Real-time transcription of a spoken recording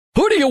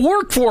Who do you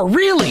work for,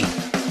 really?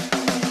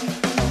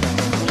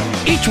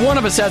 Each one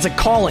of us has a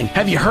calling.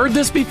 Have you heard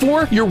this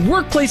before? Your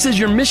workplace is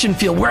your mission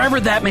field, wherever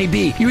that may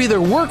be. You either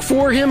work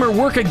for him or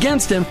work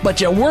against him, but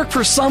you work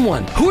for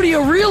someone. Who do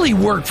you really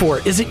work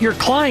for? Is it your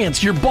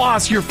clients, your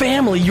boss, your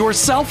family,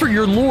 yourself, or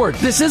your Lord?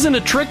 This isn't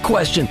a trick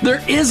question.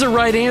 There is a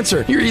right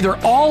answer. You're either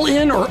all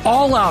in or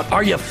all out.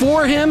 Are you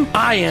for him?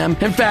 I am.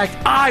 In fact,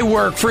 I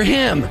work for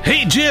him.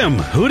 Hey, Jim,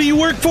 who do you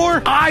work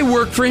for? I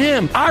work for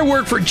him. I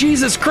work for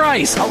Jesus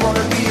Christ. I want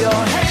to be your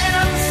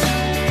hands.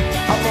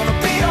 I want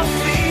to be your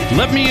feet.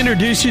 Let me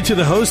introduce you to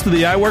the host of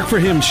the I Work For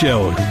Him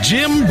show,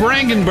 Jim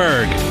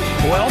Brangenberg.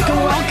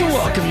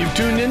 Welcome. You've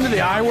tuned into the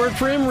I Work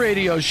For Him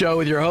radio show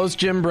with your host,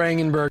 Jim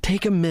Brangenberg.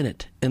 Take a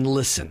minute and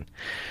listen.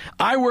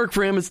 I Work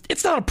For Him,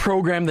 it's not a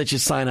program that you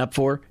sign up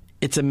for.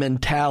 It's a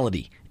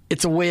mentality.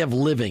 It's a way of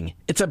living.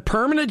 It's a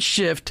permanent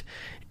shift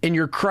in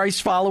your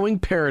Christ-following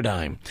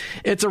paradigm.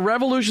 It's a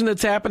revolution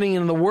that's happening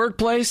in the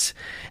workplace,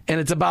 and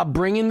it's about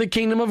bringing the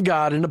kingdom of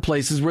God into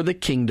places where the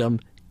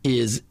kingdom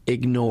is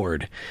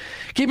ignored.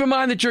 Keep in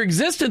mind that your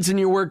existence in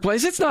your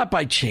workplace, it's not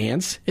by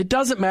chance. It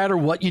doesn't matter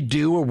what you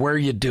do or where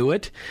you do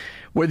it.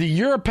 Whether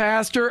you're a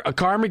pastor, a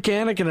car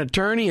mechanic, an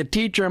attorney, a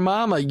teacher, a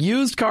mom, a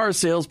used car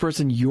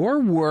salesperson, your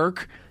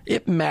work,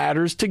 it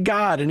matters to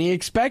God, and He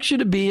expects you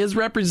to be His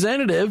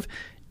representative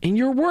in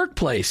your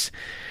workplace.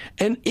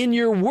 And in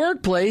your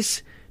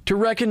workplace, to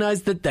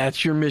recognize that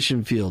that's your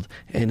mission field.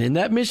 And in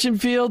that mission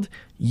field,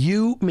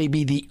 you may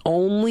be the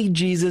only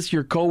Jesus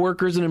your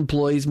coworkers and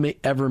employees may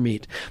ever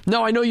meet.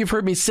 Now, I know you've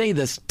heard me say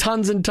this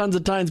tons and tons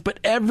of times, but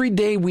every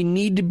day we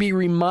need to be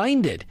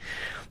reminded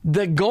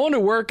that going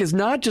to work is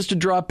not just to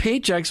draw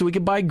paychecks so we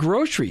can buy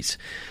groceries.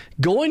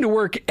 Going to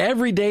work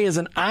every day is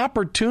an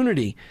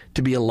opportunity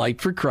to be a light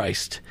for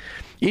Christ.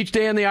 Each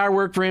day on the I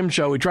Work For Him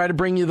show, we try to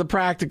bring you the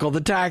practical, the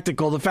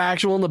tactical, the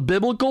factual, and the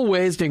biblical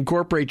ways to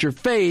incorporate your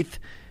faith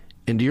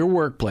into your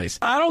workplace.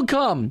 I don't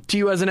come to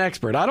you as an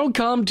expert. I don't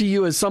come to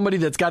you as somebody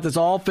that's got this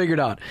all figured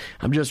out.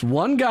 I'm just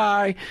one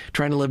guy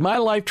trying to live my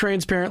life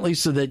transparently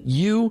so that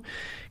you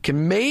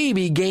can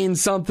maybe gain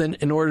something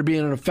in order to be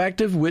an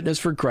effective witness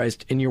for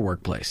Christ in your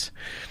workplace.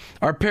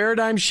 Our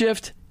paradigm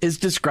shift is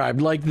described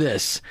like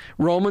this.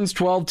 Romans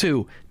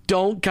 12:2.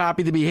 Don't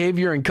copy the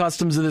behavior and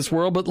customs of this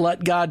world, but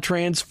let God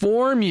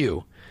transform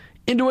you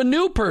into a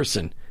new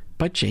person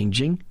by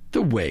changing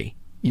the way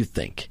you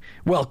think.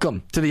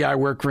 Welcome to the I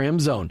Work For Him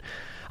zone.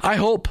 I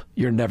hope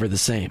you're never the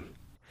same.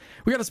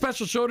 We got a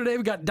special show today.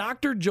 We got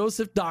Dr.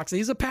 Joseph Doxa.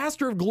 He's a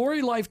pastor of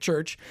Glory Life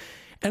Church.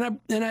 And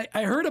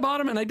I heard about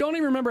him, and I don't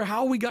even remember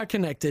how we got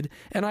connected.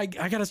 And I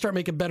got to start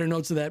making better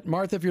notes of that.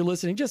 Martha, if you're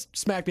listening, just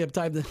smack me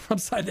upside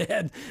the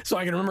head so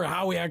I can remember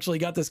how we actually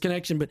got this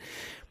connection. But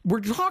we're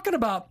talking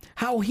about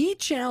how he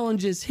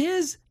challenges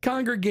his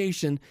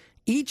congregation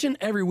each and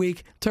every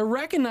week to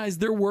recognize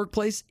their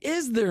workplace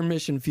is their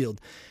mission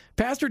field.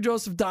 Pastor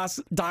Joseph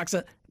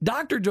Doxa,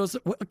 Dr.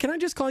 Joseph, can I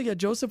just call you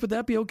Joseph? Would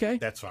that be okay?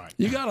 That's fine.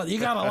 You got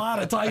a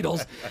lot of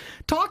titles.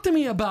 Talk to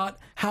me about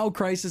how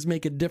Christ is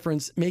making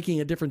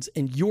a difference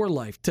in your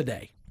life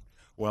today.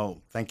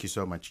 Well, thank you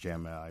so much,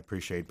 Jim. I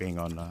appreciate being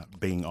on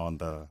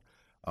the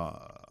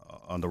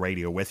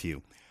radio with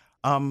you.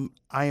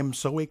 I am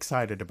so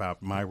excited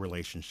about my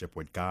relationship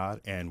with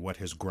God and what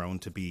has grown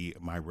to be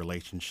my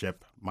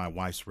relationship, my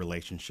wife's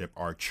relationship,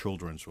 our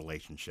children's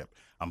relationship.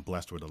 I'm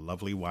blessed with a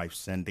lovely wife,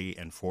 Cindy,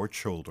 and 4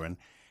 children.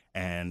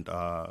 And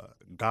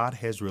God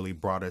has really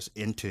brought us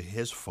into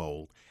His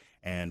fold.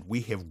 And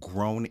we have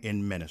grown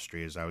in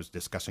ministry. As I was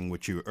discussing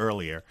with you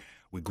earlier,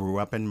 we grew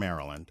up in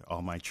Maryland.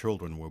 All my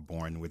children were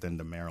born within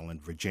the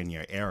Maryland,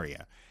 Virginia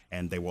area.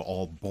 And they were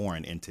all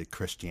born into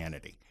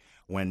Christianity.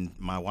 When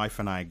my wife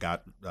and I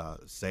got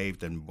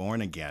saved and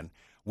born again,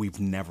 we've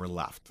never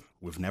left.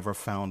 We've never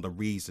found a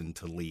reason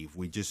to leave.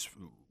 We just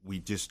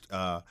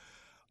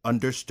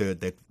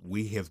understood that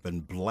we have been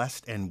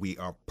blessed and we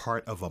are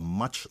part of a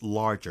much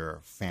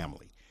larger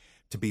family.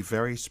 To be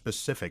very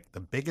specific, the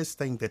biggest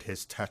thing that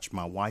has touched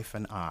my wife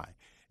and I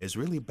is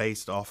really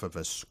based off of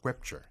a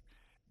scripture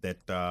that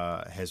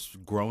has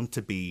grown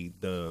to be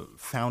the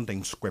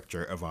founding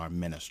scripture of our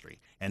ministry,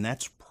 and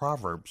that's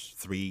Proverbs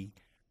 3,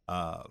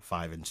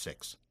 5 and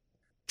 6.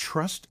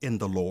 Trust in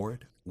the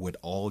Lord with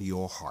all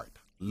your heart.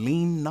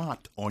 Lean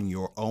not on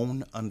your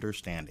own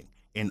understanding.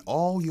 In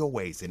all your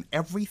ways, in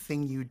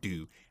everything you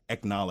do,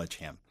 acknowledge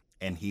Him,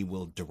 and He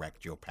will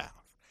direct your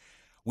path.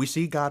 We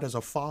see God as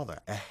a father,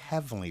 a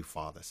heavenly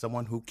father,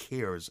 someone who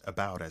cares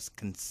about us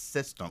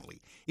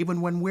consistently.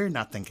 Even when we're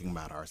not thinking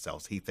about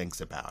ourselves, He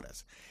thinks about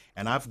us.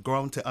 And I've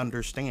grown to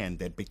understand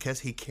that because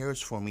He cares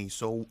for me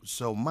so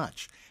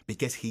much,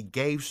 because He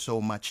gave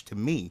so much to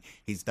me,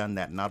 He's done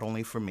that not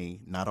only for me,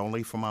 not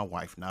only for my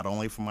wife, not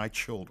only for my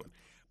children,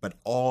 but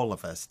all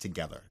of us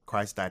together.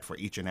 Christ died for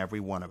each and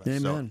every one of us.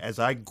 Amen. So as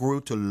I grew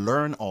to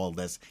learn all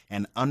this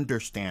and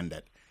understand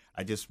it,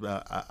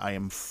 I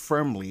am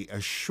firmly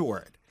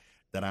assured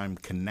that I'm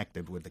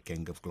connected with the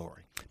King of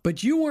Glory.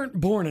 But you weren't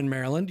born in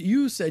Maryland.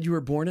 You said you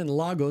were born in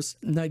Lagos,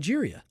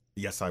 Nigeria.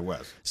 Yes, I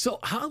was. So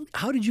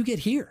how did you get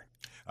here?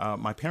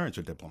 My parents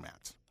are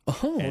diplomats.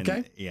 Oh,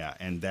 okay. Yeah,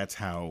 and that's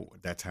how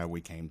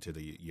we came to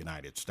the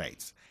United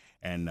States.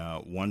 And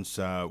once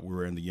we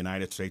were in the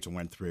United States and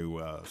went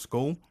through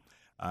school,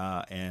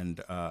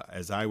 and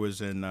as I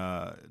was in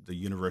the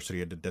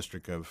University of the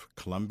District of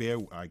Columbia,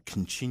 I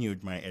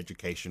continued my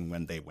education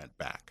when they went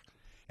back,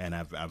 and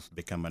I've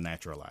become a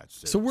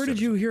naturalized. So where did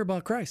you hear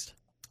about Christ?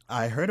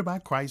 I heard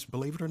about Christ,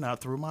 believe it or not,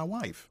 through my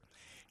wife.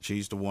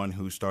 She's the one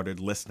who started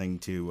listening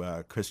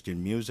to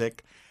Christian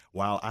music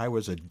while I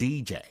was a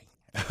DJ.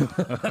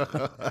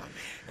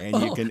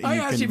 And I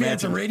asked you if you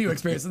had some radio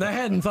experience, and I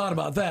hadn't thought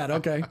about that.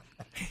 Okay.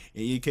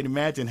 You can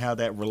imagine how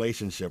that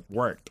relationship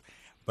worked.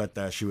 But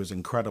she was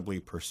incredibly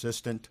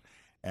persistent,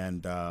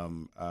 and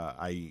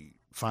I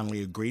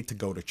finally agreed to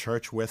go to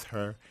church with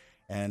her.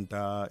 And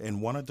in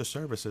one of the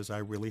services, I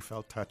really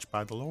felt touched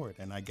by the Lord,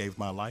 and I gave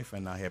my life,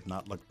 and I have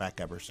not looked back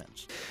ever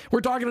since.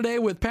 We're talking today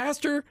with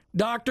Pastor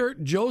Dr.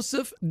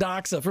 Joseph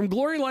Doxa from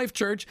Glory Life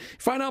Church.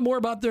 Find out more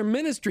about their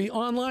ministry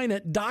online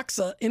at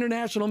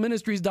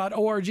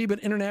doxainternationalministries.org, but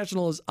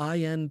international is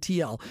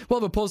INTL. We'll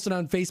have it posted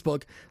on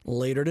Facebook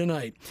later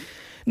tonight.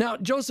 Now,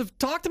 Joseph,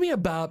 talk to me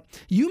about,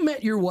 you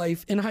met your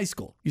wife in high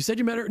school. You said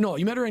you met her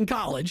in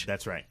college.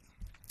 That's right.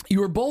 You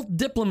were both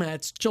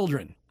diplomats'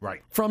 children.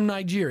 Right. From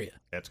Nigeria.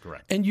 That's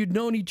correct. And you'd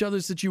known each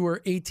other since you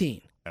were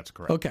 18. That's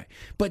correct. Okay.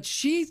 But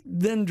she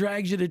then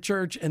drags you to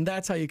church, and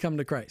that's how you come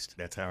to Christ.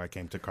 That's how I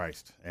came to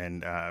Christ.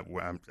 And I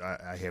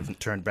haven't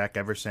turned back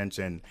ever since.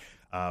 And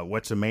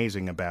what's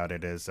amazing about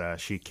it is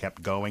she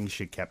kept going,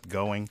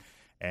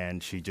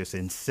 and she just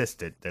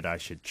insisted that I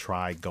should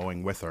try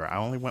going with her. I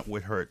only went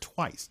with her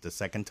twice. The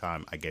second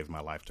time, I gave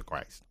my life to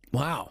Christ.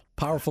 Wow.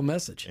 Powerful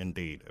message.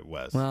 Indeed, it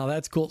was. Wow,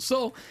 that's cool.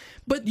 So,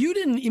 but you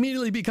didn't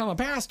immediately become a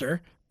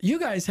pastor. You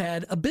guys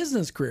had a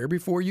business career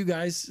before you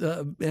guys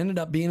ended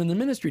up being in the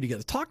ministry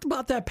together. Talk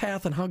about that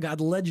path and how God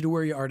led you to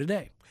where you are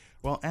today.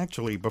 Well,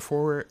 actually,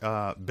 before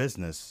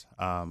business,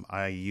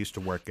 I used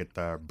to work at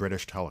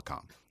British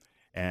Telecom,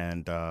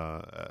 and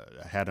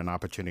had an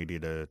opportunity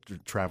to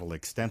travel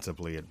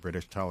extensively at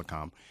British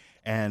Telecom.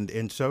 And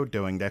in so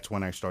doing, that's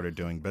when I started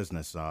doing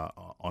business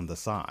on the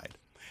side.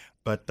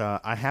 But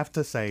I have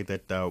to say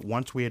that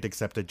once we had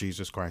accepted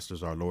Jesus Christ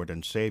as our Lord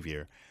and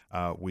Savior,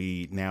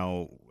 we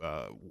now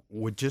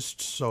were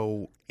just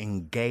so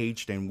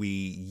engaged, and we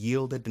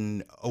yielded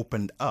and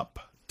opened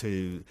up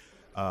to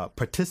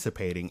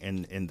participating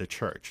in the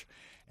church.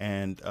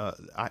 And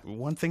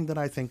one thing that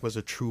I think was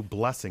a true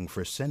blessing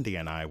for Cindy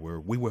and I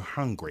we were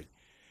hungry.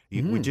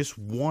 We just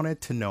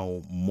wanted to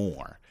know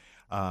more.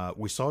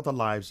 We saw the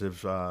lives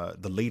of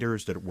the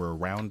leaders that were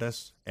around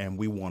us, and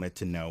we wanted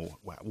to know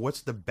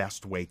what's the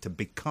best way to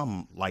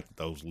become like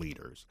those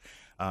leaders.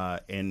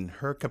 In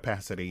her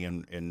capacity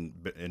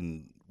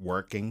in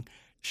working,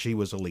 she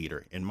was a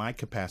leader. In my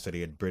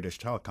capacity at British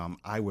Telecom,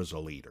 I was a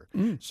leader.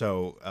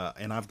 So,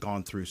 and I've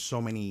gone through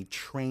so many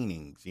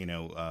trainings,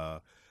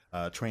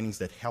 trainings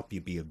that help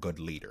you be a good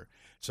leader.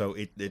 So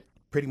it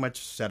pretty much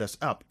set us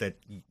up that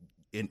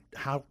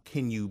how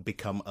can you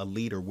become a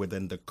leader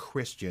within the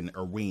Christian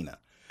arena?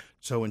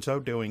 So in so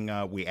doing,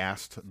 we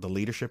asked the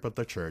leadership of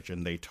the church,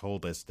 and they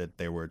told us that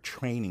there were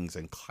trainings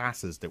and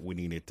classes that we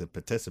needed to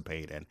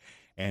participate in,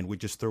 and we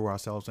just threw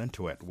ourselves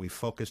into it. We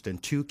focused in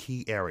two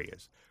key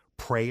areas,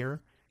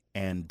 prayer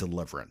and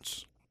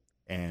deliverance.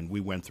 And we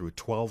went through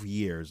 12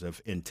 years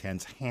of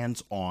intense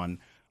hands-on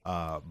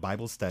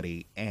Bible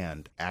study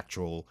and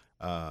actual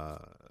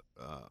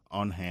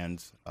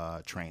on-hands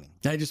training.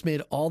 I just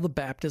made all the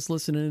Baptists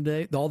listening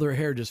today, all their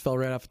hair just fell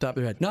right off the top of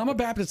their head. Now, I'm a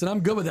Baptist, and I'm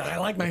good with that. I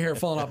like my hair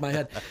falling off my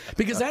head,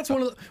 because that's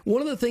one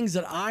of the things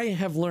that I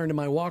have learned in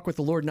my walk with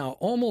the Lord now,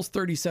 almost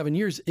 37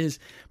 years, is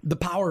the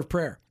power of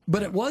prayer.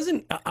 But it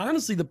wasn't,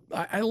 honestly,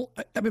 I've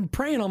been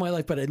praying all my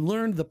life, but I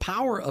learned the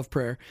power of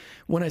prayer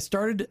when I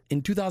started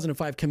in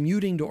 2005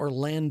 commuting to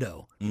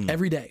Orlando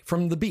every day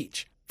from the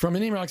beach. From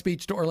Indian Rocks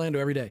Beach to Orlando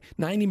every day,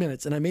 90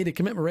 minutes. And I made a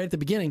commitment right at the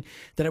beginning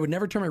that I would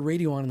never turn my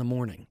radio on in the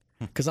morning,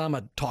 because I'm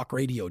a talk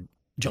radio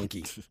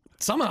junkie.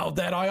 Somehow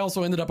that I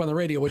also ended up on the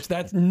radio, which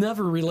that's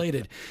never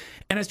related.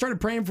 And I started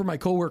praying for my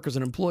coworkers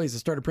and employees. I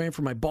started praying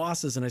for my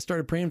bosses, and I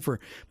started praying for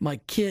my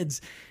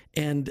kids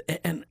and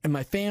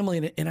my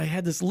family. And I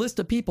had this list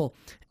of people,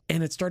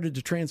 and it started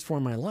to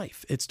transform my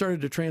life. It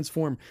started to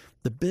transform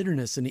the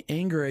bitterness and the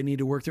anger I need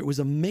to work through. It was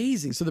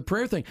amazing. So the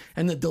prayer thing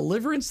and the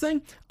deliverance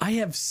thing, I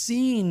have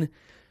seen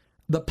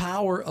the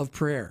power of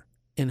prayer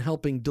in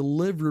helping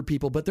deliver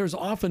people. But there's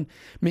often,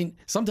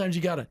 sometimes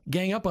you got to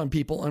gang up on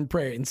people and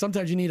pray. And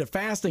sometimes you need to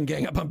fast and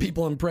gang up on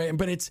people and pray.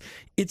 But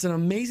it's an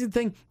amazing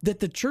thing that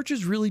the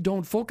churches really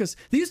don't focus.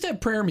 They used to have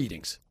prayer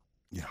meetings.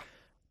 Yeah.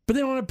 But they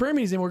don't have prayer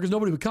meetings anymore because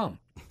nobody would come.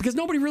 Because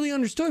nobody really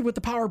understood what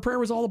the power of prayer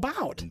was all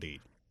about.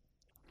 Indeed.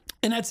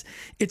 And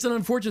it's an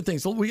unfortunate thing.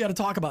 So we got to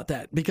talk about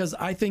that, because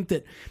I think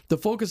that the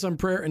focus on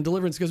prayer and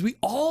deliverance, because we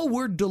all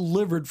were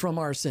delivered from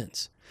our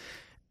sins.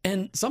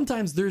 And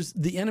sometimes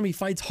the enemy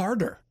fights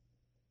harder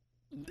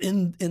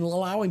in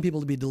allowing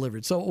people to be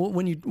delivered. So I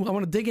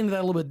want to dig into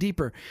that a little bit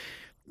deeper.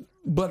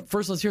 But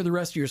first, let's hear the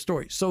rest of your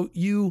story. So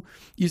you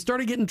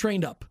started getting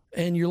trained up,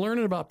 and you're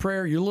learning about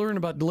prayer, you're learning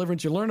about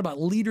deliverance, you're learning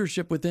about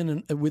leadership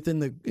within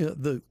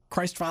the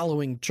Christ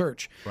following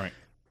church. Right.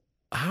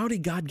 How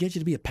did God get you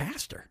to be a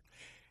pastor?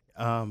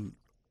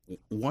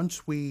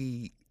 Once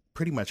we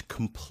pretty much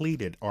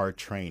completed our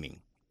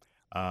training,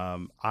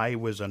 I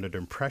was under the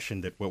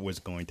impression that what was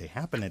going to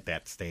happen at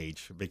that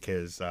stage,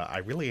 because I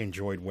really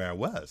enjoyed where I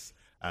was.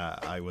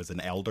 I was an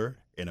elder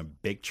in a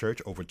big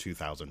church, over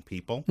 2,000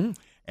 people,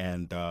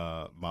 and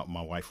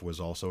my wife was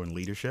also in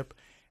leadership,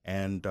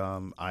 and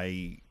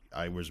I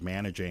was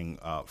managing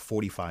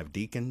 45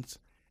 deacons,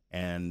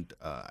 and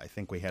I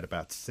think we had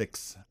about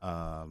 6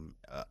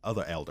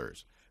 other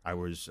elders. I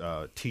was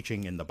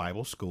teaching in the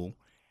Bible school,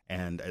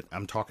 and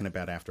I'm talking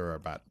about after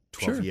about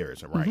 12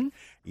 years, right?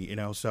 You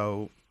know,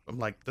 so I'm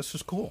like, this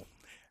is cool.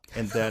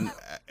 And then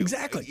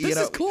exactly, this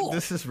is cool.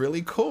 This is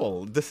really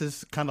cool. This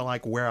is kind of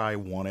like where I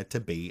wanted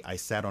to be. I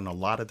sat on a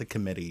lot of the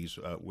committees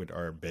with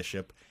our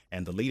bishop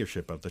and the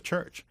leadership of the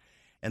church.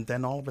 And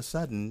then all of a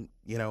sudden,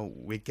 you know,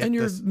 we get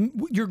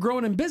you're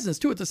growing in business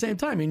too at the same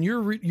time. And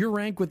your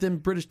rank within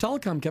British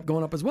Telecom kept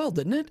going up as well,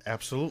 didn't it?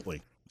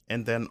 Absolutely.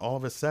 And then all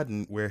of a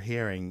sudden we're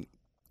hearing,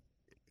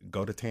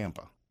 go to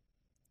Tampa.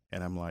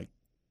 And I'm like,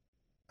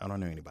 I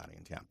don't know anybody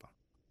in Tampa.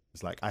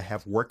 It's like, I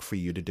have work for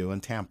you to do in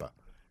Tampa.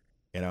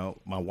 You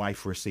know, my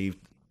wife received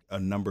a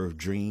number of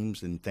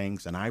dreams and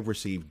things, and I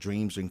received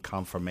dreams and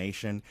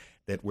confirmation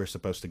that we're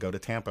supposed to go to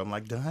Tampa. I'm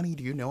like, honey,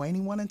 do you know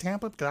anyone in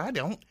Tampa? Because I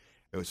don't.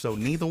 So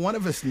neither one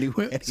of us knew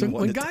anyone. So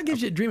when God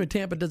gives you a dream of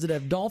Tampa, does it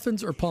have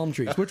dolphins or palm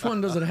trees? Which one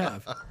does it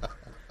have?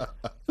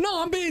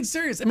 No, I'm being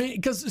serious. I mean,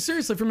 because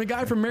seriously, from a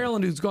guy from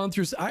Maryland who's gone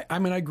through, I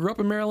mean, I grew up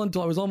in Maryland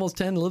until I was almost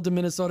 10, lived in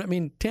Minnesota. I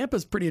mean,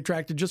 Tampa's pretty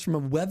attractive just from a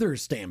weather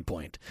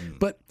standpoint.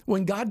 But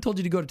when God told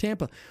you to go to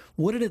Tampa,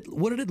 what did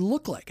it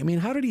look like? I mean,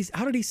 how did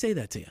he say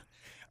that to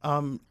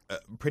you?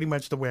 Pretty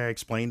much the way I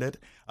explained it.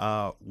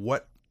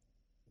 What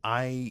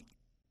I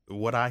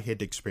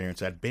had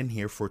experienced, I'd been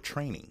here for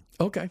training.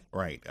 Okay.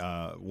 Right.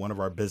 One of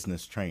our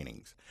business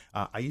trainings.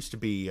 I used to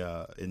be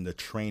in the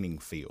training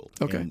field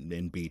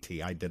in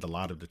BT. I did a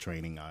lot of the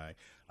training. I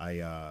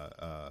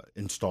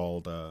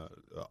installed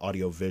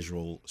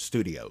audiovisual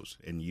studios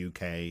in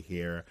UK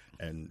here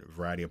and a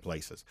variety of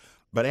places.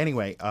 But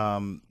anyway,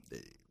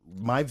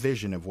 my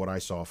vision of what I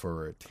saw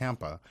for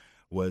Tampa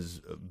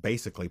was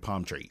basically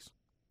palm trees.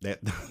 That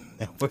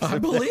was, I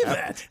believe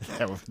that.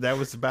 That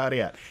was about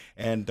it.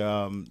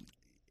 And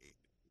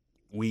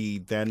we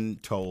then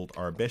told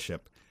our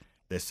bishop,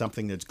 there's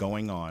something that's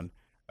going on.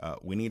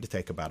 We need to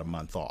take about a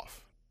month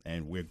off,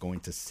 and we're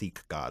going to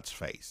seek God's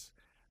face.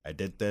 I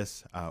did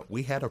this.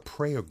 We had a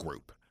prayer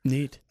group.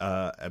 Neat.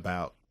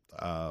 About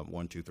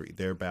 1, 2, 3.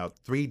 There are about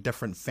 3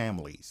 different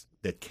families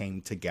that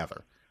came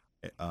together,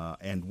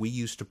 and we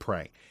used to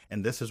pray.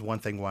 And this is one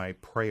thing why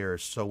prayer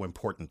is so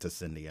important to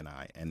Cindy and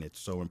I, and it's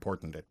so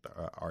important at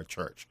our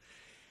church.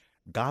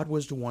 God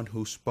was the one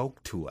who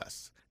spoke to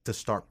us to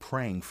start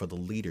praying for the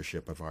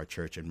leadership of our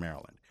church in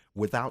Maryland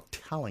without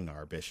telling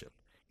our bishop.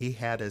 He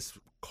had us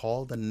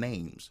call the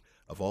names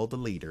of all the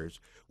leaders.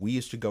 We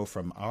used to go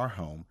from our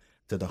home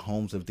to the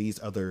homes of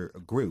these other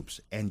groups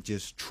and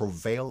just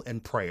travail in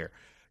prayer.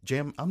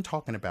 Jim, I'm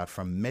talking about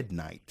from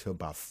midnight to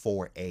about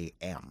 4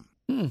 a.m.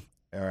 All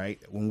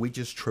right, when we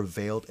just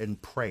travailed in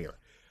prayer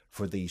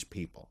for these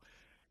people.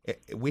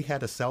 We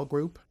had a cell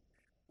group.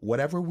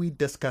 Whatever we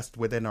discussed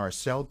within our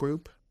cell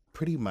group,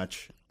 pretty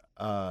much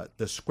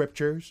the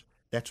scriptures,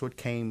 that's what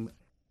came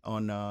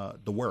on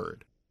the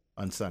Word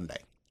on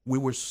Sunday. We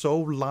were so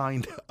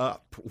lined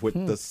up with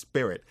the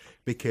Spirit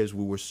because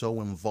we were so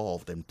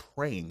involved in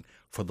praying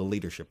for the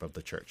leadership of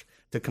the church.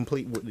 To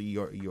complete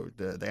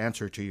the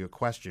answer to your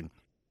question,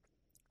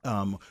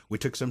 we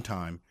took some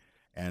time,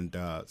 and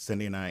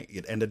Cindy and I,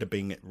 it ended up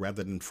being,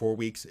 rather than 4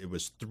 weeks, it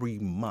was 3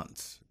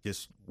 months,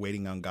 just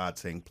waiting on God,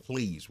 saying,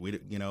 "Please, we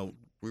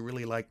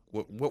really like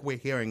what we're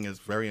hearing is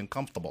very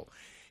uncomfortable."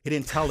 He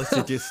didn't tell us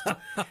to just.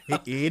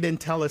 he didn't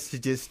tell us to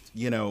just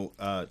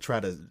try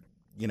to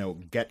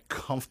get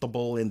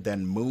comfortable and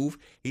then move.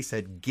 He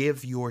said,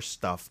 give your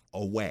stuff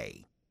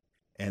away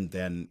and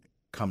then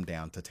come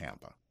down to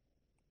Tampa.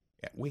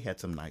 Yeah, we had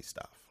some nice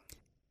stuff,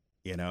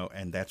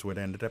 and that's what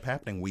ended up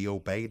happening. We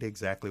obeyed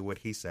exactly what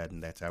he said,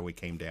 and that's how we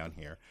came down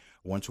here.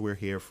 Once we're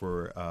here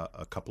for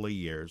a couple of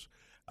years,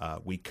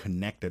 we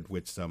connected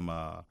with some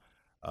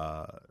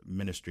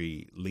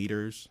ministry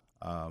leaders,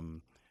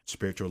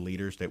 spiritual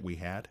leaders that we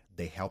had.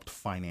 They helped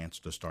finance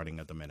the starting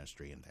of the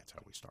ministry, and that's how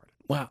we started.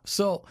 Wow.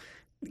 So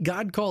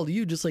God called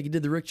you just like he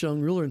did the rich young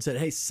ruler and said,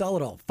 hey, sell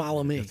it all,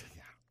 follow me. Yeah.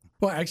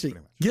 Well, actually,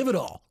 give it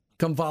all,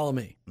 come follow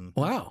me. Mm-hmm.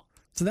 Wow.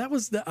 So that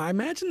was, I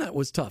imagine that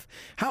was tough.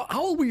 How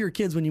old were your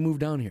kids when you moved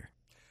down here?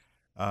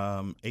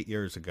 8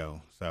 years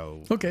ago.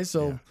 So okay,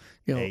 so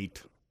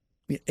 8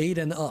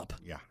 and up.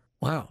 Yeah.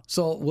 Wow.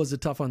 So was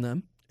it tough on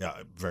them?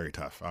 Yeah, very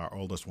tough. Our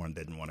oldest one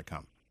didn't want to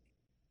come.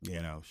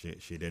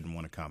 She didn't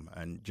want to come.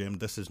 And Jim,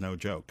 this is no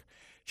joke.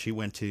 She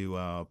went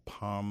to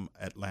Palm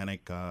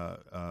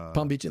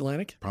Beach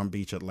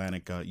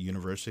Atlantic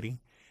University,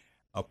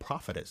 a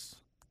prophetess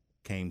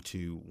came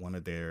to one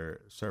of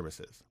their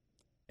services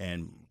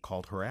and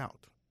called her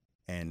out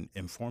and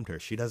informed her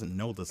she doesn't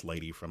know this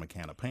lady from a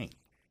can of paint,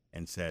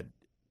 and said,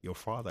 your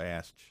father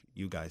asked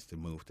you guys to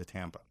move to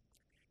Tampa.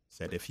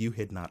 Said if you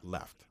had not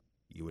left,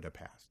 you would have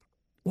passed.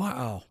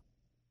 Wow.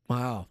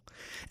 Wow.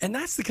 And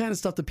that's the kind of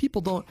stuff that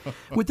people don't,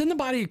 within the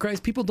body of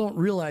Christ, people don't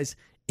realize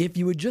if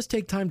you would just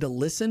take time to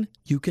listen,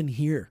 you can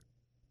hear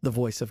the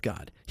voice of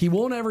God. He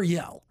won't ever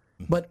yell.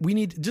 But we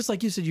need, just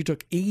like you said, you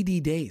took 80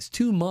 days,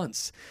 2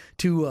 months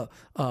to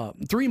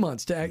 3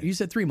 months to act. You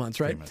said 3 months,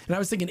 right? 3 months. And I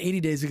was thinking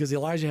 80 days because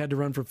Elijah had to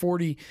run for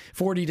 40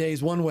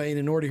 days one way and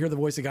in order to hear the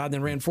voice of God, and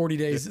then ran 40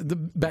 days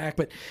back.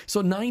 But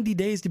so 90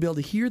 days to be able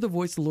to hear the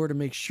voice of the Lord and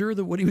make sure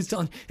that what he was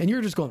telling, and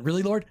you're just going,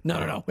 really, Lord?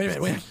 No. Wait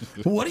a minute.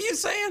 What are you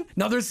saying?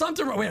 No, there's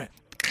something wrong. Wait a minute.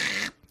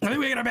 I think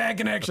we got a bad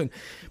connection.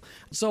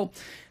 So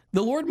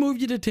the Lord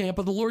moved you to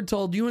Tampa. The Lord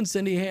told you and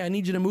Cindy, hey, I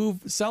need you to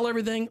move, sell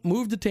everything,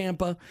 move to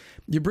Tampa.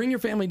 You bring your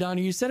family down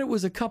here. You said it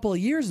was a couple of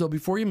years, though,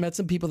 before you met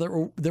some people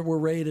that were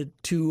ready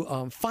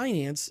to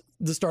finance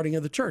the starting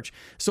of the church.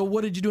 So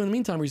what did you do in the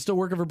meantime? Were you still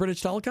working for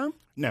British Telecom?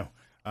 No.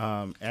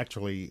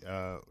 Actually,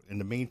 in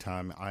the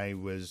meantime, I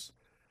was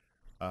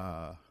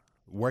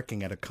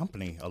working at a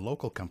company, a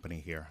local company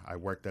here. I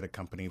worked at a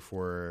company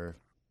for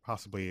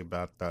possibly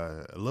about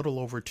a little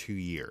over 2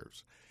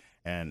 years.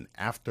 And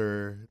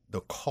after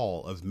the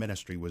call of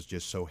ministry was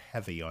just so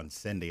heavy on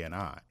Cindy and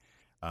I,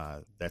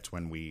 that's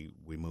when we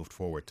moved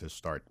forward to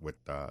start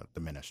with the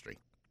ministry.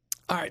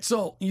 All right.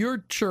 So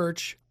your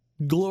church,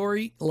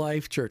 Glory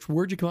Life Church,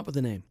 where'd you come up with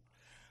the name?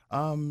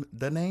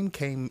 The name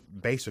came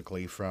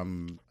basically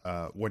from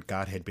what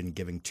God had been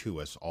giving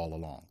to us all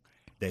along,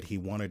 that he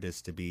wanted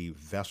us to be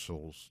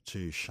vessels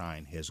to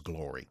shine his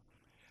glory.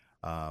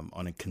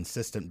 On a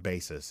consistent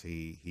basis,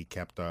 he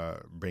kept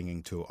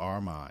bringing to our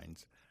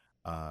minds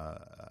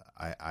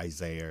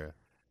Isaiah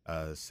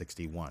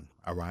 61,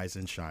 arise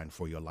and shine,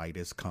 for your light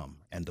is come,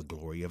 and the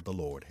glory of the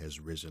Lord has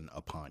risen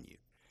upon you.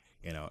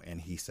 You know, and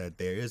he said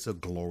there is a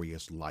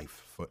glorious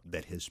life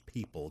that his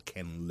people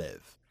can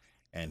live,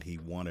 and he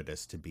wanted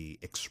us to be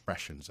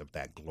expressions of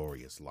that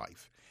glorious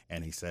life.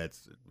 And he said,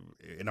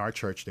 in our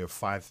church, there are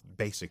 5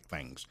 basic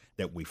things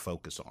that we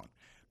focus on.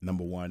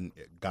 Number 1,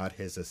 God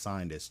has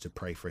assigned us to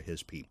pray for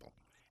his people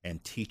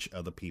and teach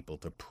other people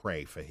to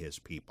pray for his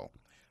people.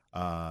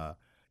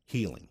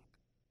 Healing.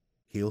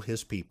 Heal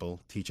his people,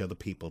 teach other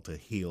people to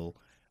heal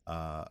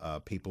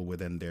people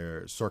within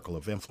their circle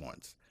of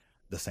influence.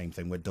 The same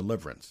thing with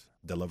deliverance.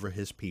 Deliver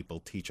his people,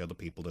 teach other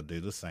people to do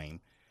the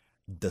same.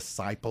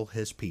 Disciple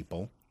his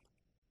people,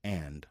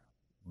 and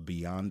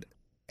beyond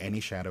any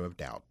shadow of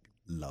doubt,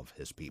 love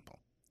his people.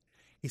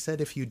 He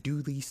said if you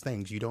do these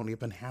things, you don't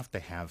even have to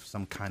have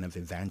some kind of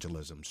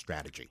evangelism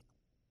strategy.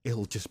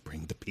 It'll just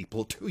bring the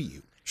people to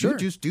you. Sure. You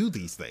just do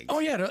these things. Oh,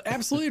 yeah, to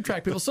absolutely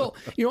attract people. So,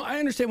 I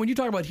understand when you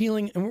talk about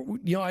healing,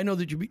 and, I know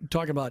that you're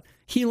talking about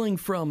healing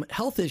from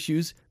health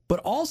issues, but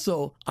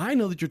also I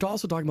know that you're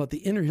also talking about the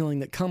inner healing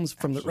that comes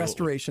from the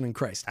restoration in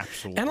Christ.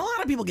 Absolutely. And a lot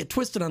of people get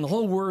twisted on the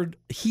whole word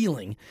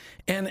healing.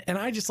 And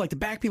I just like to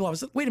back people up. I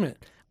was like, wait a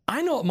minute.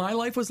 I know what my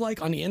life was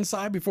like on the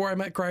inside before I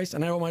met Christ,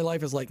 and I know what my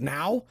life is like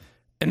now.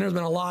 And there's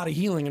been a lot of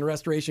healing and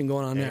restoration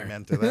going on there.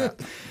 Amen to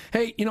that.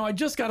 Hey, I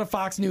just got a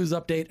Fox News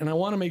update, and I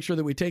want to make sure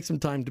that we take some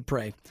time to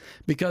pray,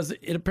 because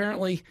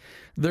apparently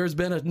there's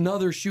been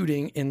another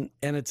shooting, and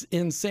it's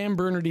in San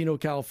Bernardino,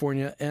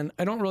 California. And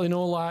I don't really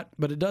know a lot,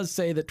 but it does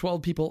say that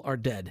 12 people are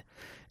dead.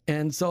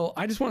 And so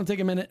I just want to take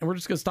a minute, and we're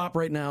just going to stop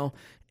right now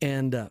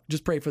and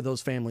just pray for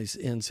those families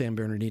in San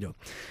Bernardino.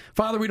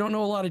 Father, we don't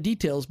know a lot of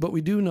details, but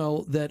we do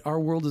know that our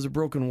world is a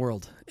broken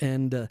world.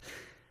 And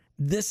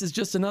this is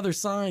just another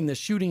sign. The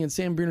shooting in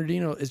San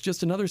Bernardino is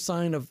just another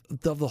sign of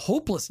the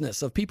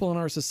hopelessness of people in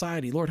our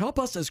society. Lord, help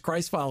us as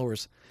Christ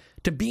followers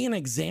to be an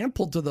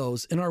example to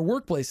those in our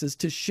workplaces,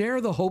 to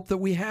share the hope that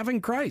we have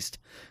in Christ,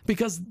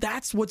 because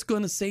that's what's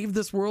going to save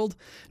this world,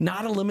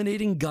 not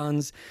eliminating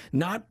guns,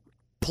 not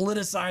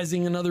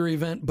politicizing another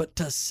event, but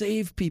to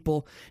save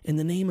people in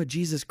the name of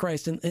Jesus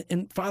Christ.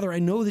 And Father, I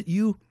know that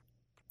you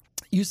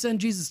send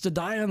Jesus to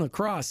die on the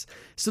cross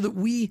so that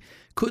we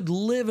could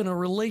live in a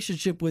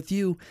relationship with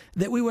you,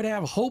 that we would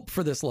have hope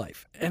for this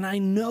life. And I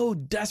know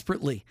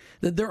desperately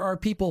that there are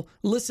people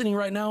listening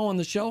right now on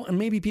the show, and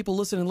maybe people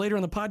listening later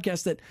on the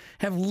podcast, that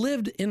have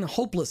lived in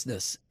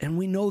hopelessness. And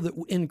we know that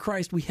in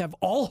Christ we have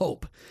all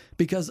hope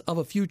because of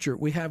a future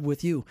we have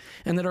with you,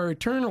 and that our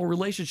eternal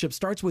relationship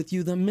starts with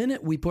you the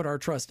minute we put our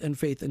trust and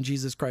faith in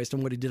Jesus Christ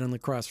and what he did on the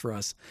cross for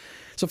us.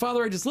 So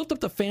Father, I just lift up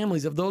the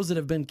families of those that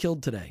have been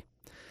killed today.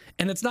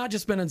 And it's not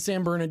just been in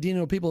San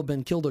Bernardino. People have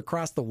been killed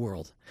across the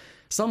world.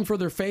 Some for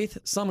their faith,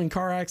 some in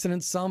car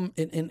accidents, some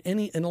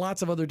in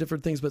lots of other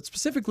different things, but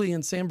specifically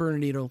in San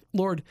Bernardino.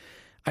 Lord,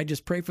 I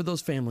just pray for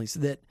those families,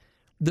 that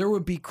there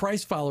would be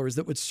Christ followers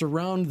that would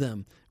surround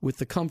them with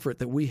the comfort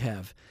that we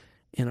have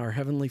in our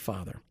Heavenly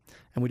Father.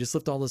 And we just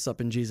lift all this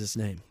up in Jesus'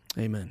 name.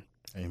 Amen.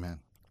 Amen.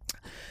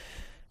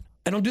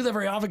 I don't do that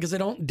very often because I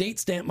don't date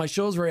stamp my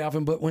shows very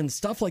often, but when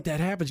stuff like that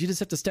happens, you just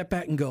have to step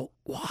back and go,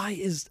 why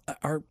is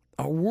our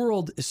our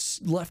world is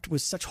left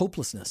with such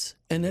hopelessness.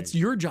 And that's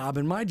your job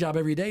and my job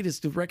every day is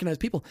to recognize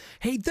people,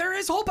 hey, there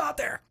is hope out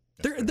there.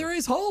 There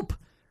is hope.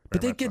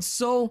 But it gets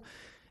so,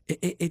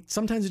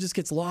 sometimes it just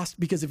gets lost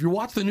because if you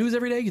watch the news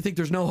every day, you think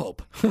there's no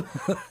hope.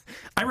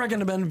 I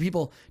recommend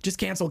people just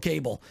cancel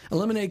cable,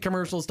 eliminate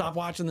commercials, stop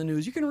watching the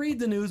news. You can read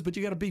the news, but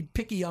you got to be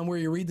picky on where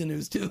you read the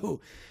news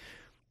too.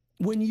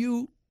 When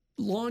you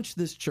launch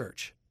this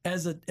church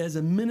as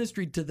a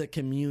ministry to the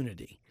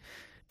community,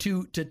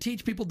 to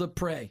teach people to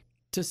pray,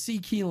 to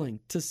seek healing,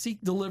 to seek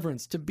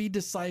deliverance, to be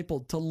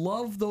discipled, to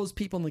love those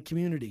people in the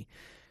community,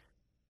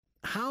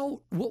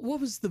 what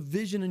was the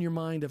vision in your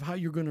mind of how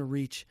you're going to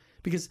reach?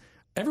 Because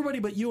everybody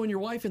but you and your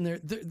wife in there,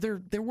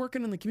 they're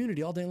working in the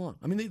community all day long.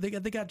 I mean, they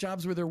got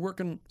jobs where they're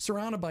working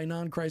surrounded by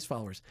non-Christ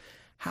followers.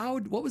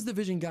 What was the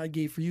vision God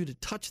gave for you to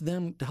touch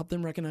them, to help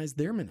them recognize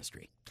their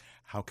ministry?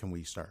 How can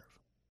we serve?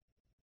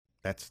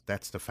 That's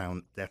the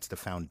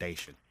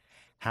foundation.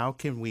 How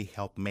can we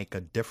help make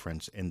a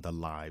difference in the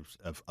lives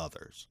of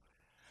others?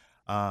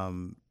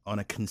 On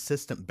a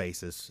consistent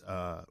basis,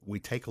 we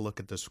take a look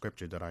at the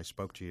scripture that I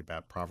spoke to you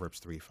about, Proverbs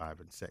 3, 5,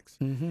 and 6.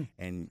 Mm-hmm.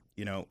 And,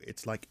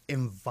 it's like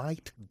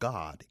invite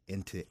God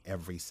into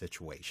every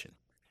situation.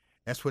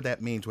 That's what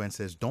that means when it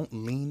says, don't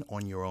lean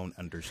on your own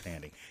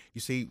understanding.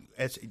 You see,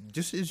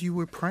 just as you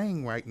were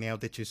praying right now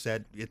that you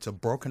said it's a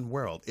broken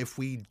world. If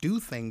we do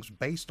things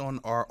based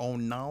on our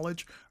own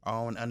knowledge,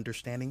 our own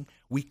understanding,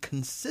 we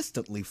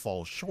consistently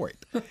fall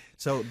short.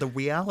 So the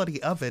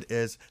reality of it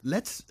is,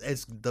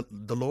 as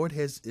the Lord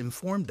has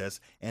informed us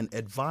and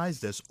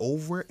advised us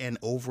over and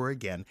over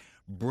again,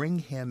 bring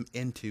him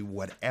into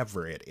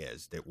whatever it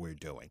is that we're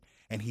doing.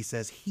 And he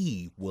says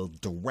he will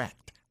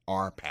direct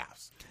our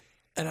paths.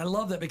 And I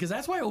love that because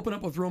that's why I open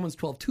up with Romans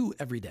 12:2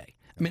 every day.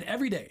 I mean,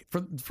 every day.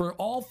 For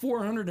all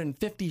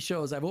 450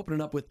 shows, I've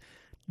opened it up with,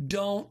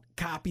 don't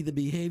copy the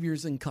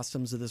behaviors and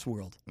customs of this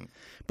world,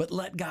 but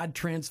let God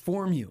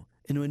transform you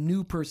into a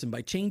new person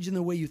by changing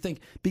the way you think.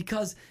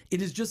 Because it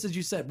is just as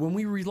you said, when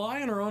we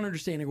rely on our own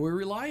understanding, we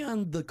rely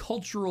on the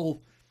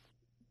cultural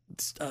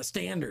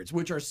standards,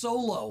 which are so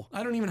low.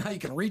 I don't even know how you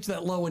can reach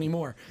that low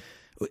anymore.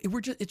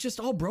 It's just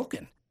all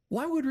broken.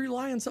 Why would we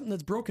rely on something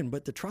that's broken,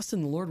 but to trust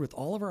in the Lord with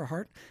all of our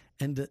heart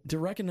and to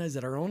recognize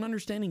that our own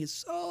understanding is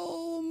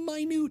so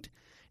minute.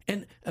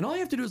 And all you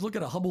have to do is look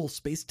at a Hubble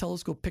Space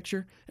Telescope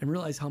picture and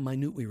realize how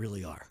minute we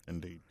really are.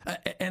 Indeed.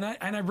 And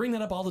I bring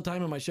that up all the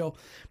time on my show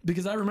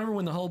because I remember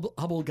when the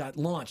Hubble got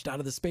launched out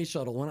of the space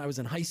shuttle when I was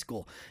in high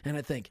school, and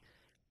I think,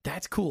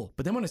 that's cool.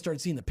 But then when I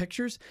started seeing the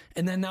pictures,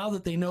 and then now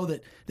that they know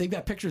that they've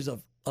got pictures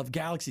of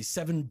galaxies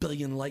 7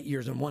 billion light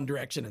years in one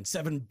direction and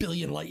 7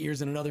 billion light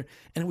years in another,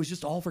 and it was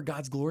just all for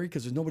God's glory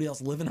because there's nobody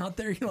else living out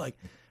there, you're like,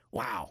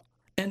 wow.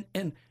 And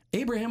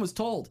Abraham was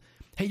told,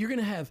 hey, you're going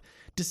to have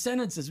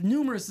descendants as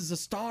numerous as the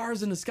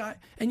stars in the sky.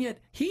 And yet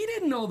he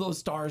didn't know those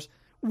stars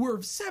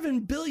were 7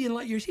 billion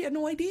light years. He had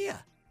no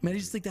idea. Man, I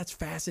just think that's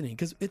fascinating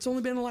because it's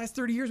only been in the last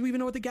 30 years we even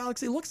know what the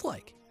galaxy looks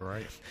like.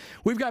 Right.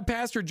 We've got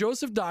Pastor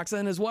Joseph Doxa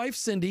and his wife,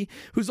 Cindy,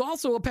 who's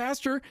also a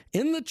pastor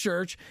in the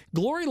church,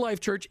 Glory Life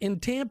Church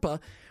in Tampa.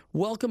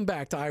 Welcome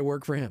back to I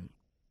Work for Him.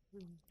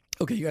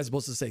 Okay, you guys are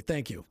supposed to say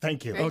thank you.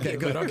 Thank you. Okay,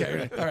 good.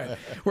 Okay, all right.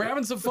 We're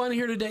having some fun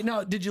here today.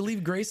 Now, did you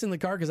leave Grace in the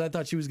car? Because I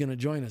thought she was going to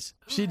join us.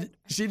 She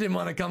didn't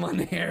want to come on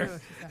the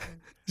air.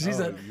 She's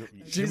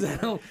at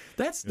home.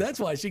 That's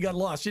why she got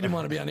lost. She didn't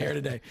want to be on the air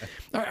today.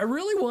 All right, I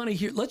really want to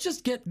hear. Let's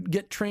just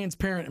get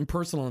transparent and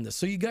personal on this.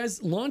 So you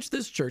guys launched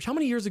this church. How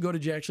many years ago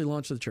did you actually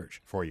launch the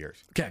church? 4 years.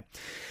 Okay.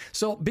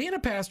 So being a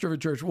pastor of a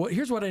church,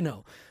 here's what I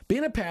know.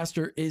 Being a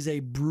pastor is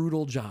a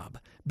brutal job.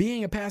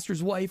 Being a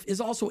pastor's wife is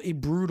also a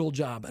brutal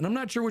job. And I'm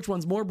not sure which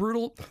one's more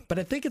brutal, but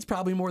I think it's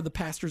probably more the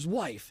pastor's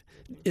wife,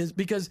 is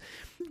because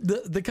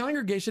the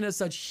congregation has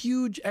such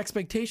huge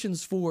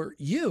expectations for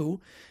you,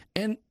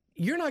 and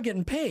you're not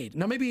getting paid.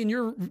 Now, maybe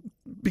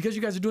because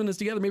you guys are doing this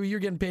together, maybe you're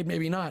getting paid,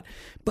 maybe not.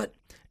 But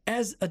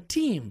as a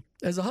team,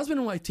 as a husband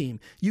and wife team,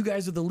 you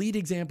guys are the lead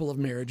example of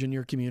marriage in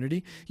your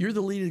community. You're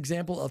the lead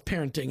example of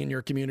parenting in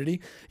your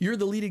community. You're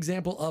the lead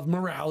example of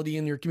morality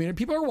in your community.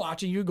 People are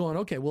watching you going,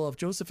 okay, well, if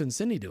Joseph and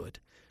Cindy do it,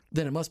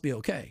 then it must be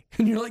okay.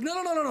 And you're like,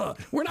 no.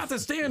 We're not the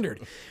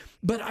standard.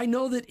 But I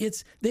know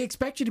that they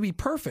expect you to be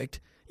perfect,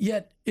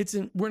 yet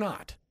we're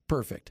not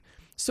perfect.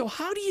 So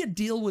how do you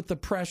deal with the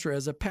pressure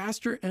as a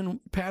pastor and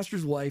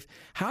pastor's wife?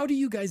 How do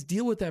you guys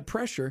deal with that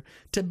pressure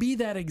to be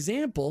that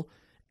example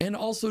and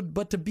also,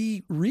 but to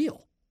be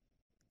real?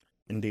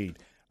 Indeed.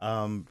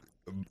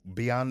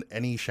 Beyond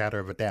any shadow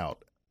of a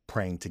doubt,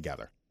 praying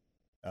together,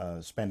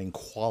 spending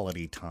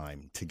quality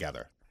time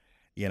together.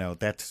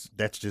 That's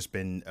just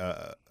been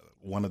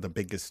one of the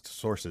biggest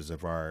sources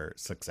of our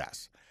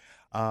success.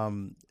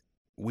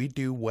 We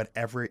do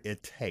whatever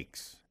it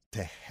takes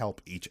to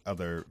help each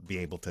other be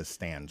able to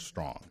stand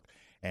strong.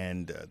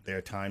 And there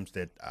are times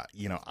that,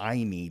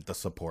 I need the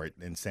support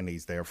and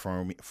Cindy's there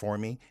for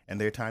me. And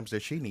there are times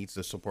that she needs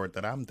the support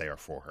that I'm there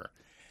for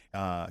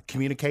her.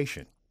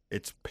 Communication.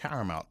 It's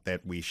paramount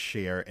that we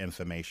share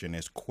information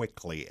as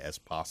quickly as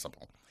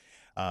possible.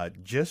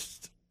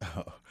 Just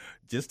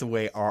the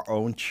way our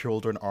own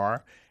children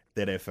are,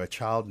 that if a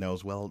child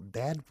knows, well,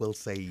 dad will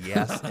say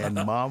yes and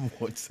mom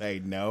would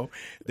say no.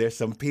 There's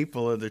some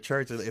people in the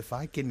church that if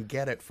I can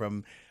get it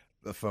from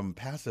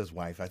pastor's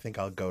wife, I think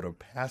I'll go to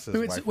pastor's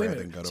wife rather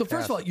than go to So pastor.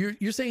 first of all,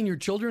 you're saying your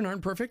children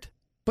aren't perfect,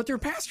 but they're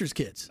pastor's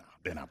kids. No,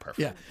 they're not perfect.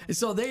 Yeah.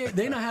 So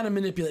they know how to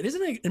manipulate.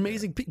 Isn't it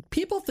amazing?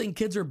 People think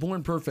kids are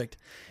born perfect.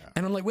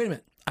 And I'm like, wait a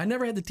minute. I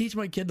never had to teach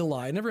my kid to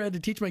lie. I never had to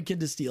teach my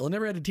kid to steal. I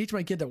never had to teach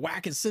my kid to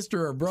whack his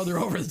sister or brother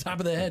over the top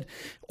of the head,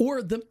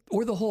 or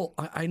the whole.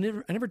 I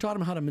never taught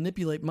him how to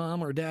manipulate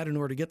mom or dad in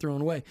order to get their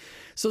own way.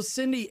 So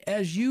Cindy,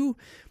 as you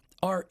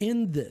are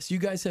in this, you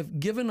guys have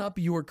given up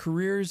your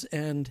careers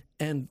and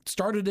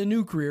started a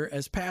new career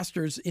as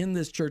pastors in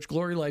this church,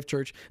 Glory Life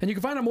Church. And you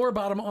can find out more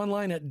about them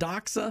online at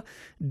Doxa,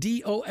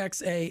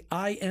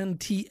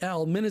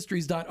 DOXAINTL,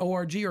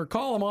 ministries.org, or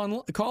call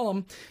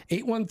them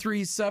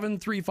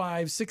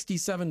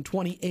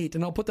 813-735-6728.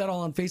 And I'll put that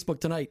all on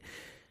Facebook tonight.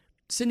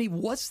 Cindy,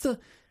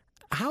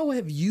 how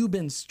have you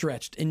been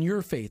stretched in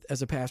your faith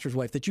as a pastor's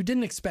wife that you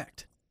didn't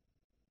expect?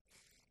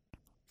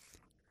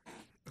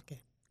 Okay.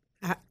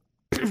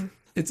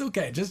 It's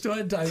okay. Just go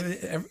ahead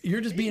and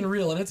you're just being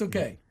real, and it's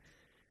okay.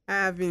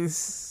 I've been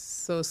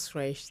so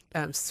stretched,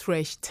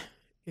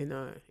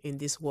 in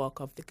this walk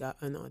of the God,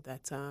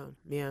 that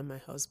me and my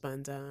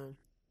husband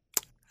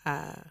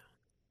are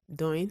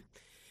doing.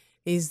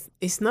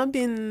 It's not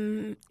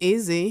been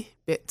easy,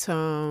 but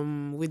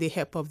with the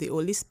help of the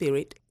Holy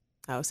Spirit,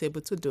 I was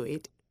able to do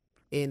it.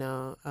 We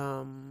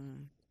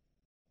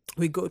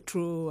go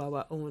through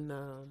our own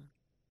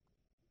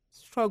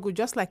struggle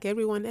just like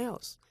everyone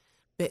else.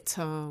 But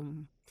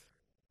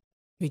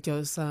we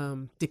just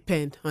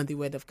depend on the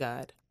Word of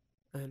God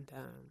and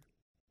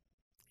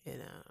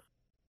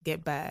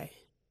get by.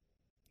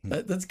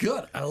 That's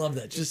good. I love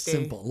that. Just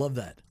simple. Love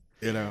that.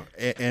 And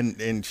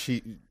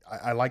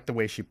I like the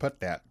way she put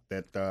that.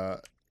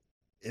 That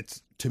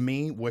it's, to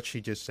me, what she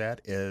just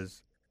said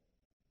is,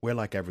 we're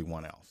like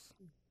everyone else.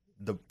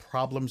 The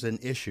problems and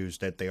issues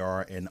that there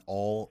are in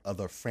all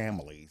other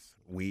families,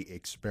 we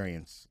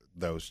experience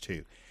those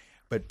too.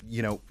 But,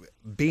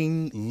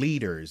 being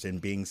leaders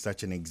and being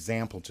such an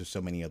example to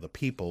so many other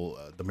people,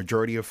 the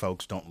majority of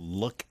folks don't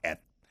look at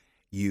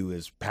you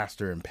as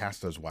pastor and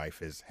pastor's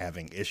wife as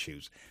having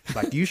issues. It's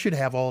like, you should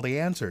have all the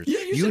answers. Yeah,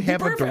 you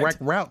have a direct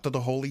route to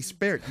the Holy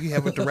Spirit. You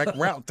have a direct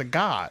route to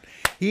God.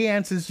 He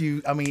answers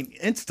you,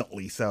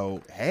 instantly.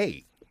 So,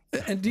 hey.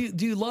 And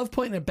do you love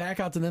pointing it back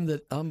out to them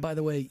that, by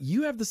the way,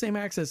 you have the same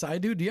access I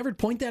do? Do you ever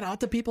point that out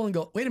to people and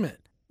go, wait a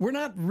minute? We're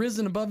not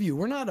risen above you.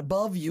 We're not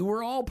above you.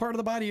 We're all part of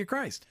the body of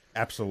Christ.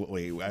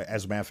 Absolutely.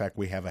 As a matter of fact,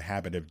 we have a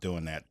habit of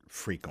doing that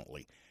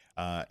frequently,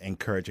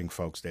 encouraging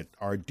folks that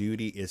our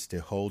duty is to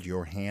hold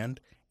your hand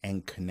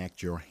and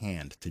connect your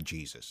hand to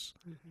Jesus.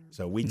 Mm-hmm.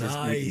 So we just,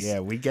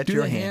 we get Do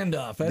your the hand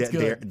off. That's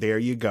good. There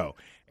you go.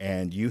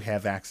 And you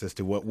have access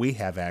to what we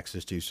have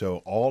access to.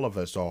 So all of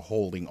us are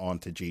holding on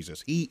to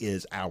Jesus. He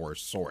is our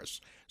source.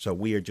 So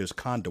we are just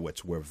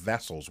conduits. We're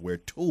vessels. We're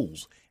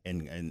tools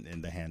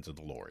in the hands of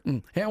the Lord.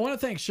 Hey, I want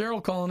to thank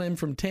Cheryl calling in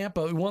from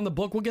Tampa. We won the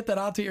book. We'll get that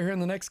out to you here in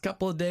the next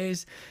couple of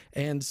days,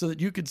 and so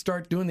that you could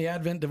start doing the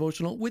Advent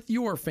devotional with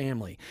your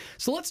family.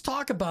 So let's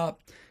talk about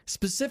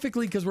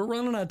specifically, because we're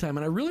running out of time,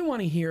 and I really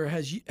want to hear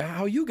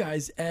how you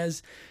guys,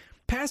 as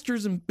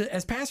pastors in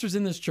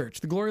this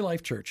church, the Glory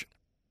Life Church,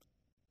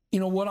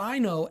 what I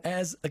know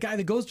as a guy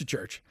that goes to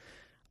church,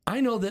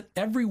 I know that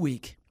every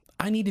week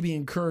I need to be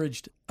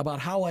encouraged about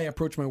how I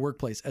approach my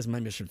workplace as my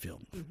mission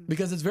field. Mm-hmm.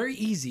 Because it's very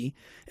easy,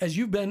 as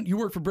you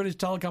worked for British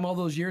Telecom all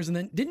those years, and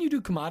then didn't you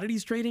do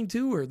commodities trading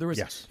too? Or there was,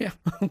 yes. Yeah,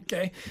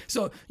 okay.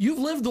 So you've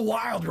lived the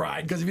wild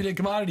ride, because if you did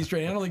commodities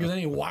trading, I don't think there's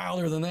any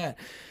wilder than that.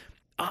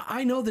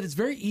 I know that it's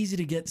very easy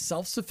to get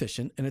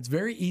self-sufficient, and it's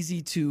very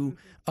easy to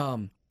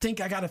think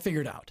I got to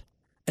figure it out.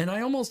 And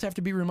I almost have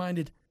to be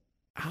reminded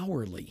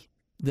hourly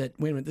that,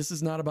 wait a minute,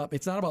 it's not about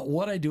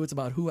what I do, it's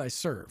about who I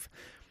serve.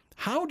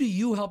 How do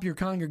you help your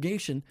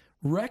congregation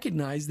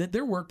recognize that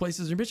their workplace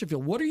is your mission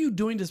field? What are you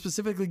doing to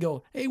specifically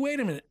go, hey, wait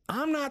a minute,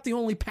 I'm not the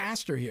only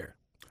pastor here?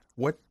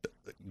 What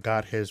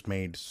God has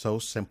made so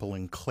simple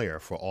and clear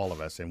for all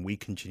of us, and we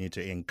continue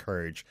to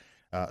encourage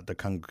the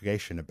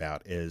congregation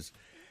about, is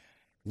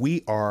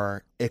we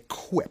are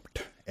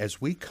equipped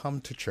as we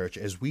come to church,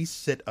 as we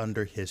sit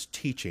under his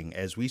teaching,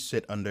 as we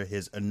sit under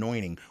his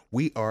anointing,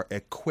 we are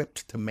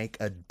equipped to make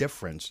a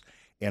difference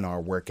in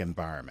our work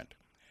environment.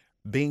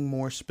 Being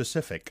more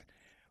specific,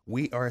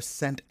 we are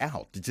sent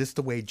out just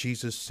the way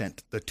Jesus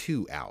sent the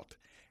two out.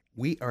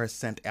 We are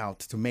sent out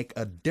to make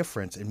a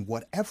difference in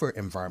whatever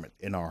environment,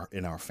 in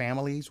our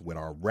families, with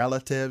our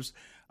relatives,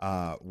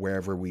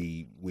 wherever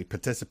we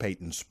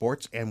participate in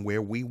sports, and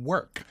where we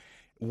work.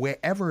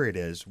 Wherever it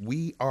is,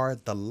 we are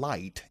the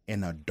light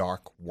in a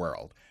dark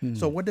world.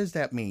 So what does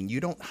that mean? You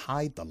don't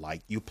hide the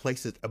light. You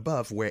place it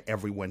above where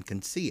everyone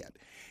can see it.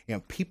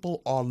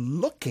 People are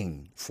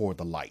looking for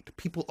the light.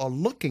 People are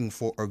looking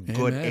for a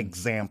good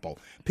example.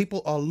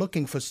 People are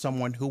looking for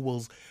someone who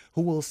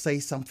will say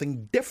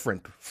something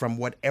different from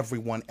what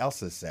everyone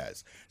else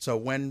says. So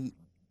when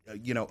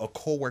a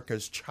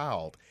coworker's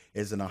child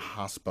is in a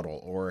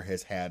hospital or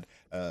has had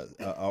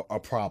a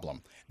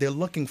problem. They're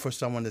looking for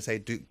someone to say,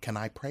 can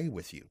I pray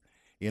with you?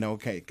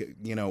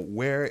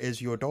 Where is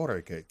your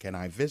daughter? Can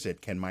I visit?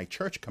 Can my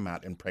church come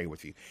out and pray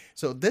with you?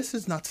 So this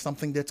is not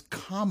something that's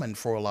common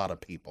for a lot of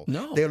people.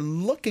 No. They're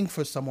looking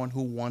for someone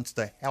who wants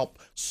to help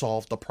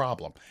solve the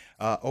problem.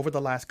 Over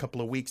the last couple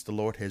of weeks, the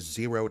Lord has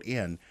zeroed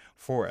in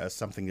for us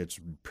something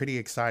that's pretty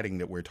exciting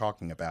that we're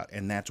talking about,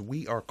 and that's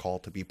we are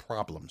called to be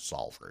problem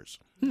solvers.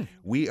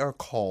 We are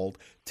called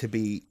to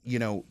be,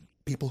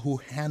 people who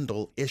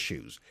handle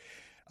issues.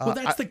 Well,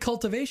 that's the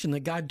cultivation that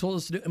God told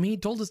us to do. I mean, he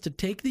told us to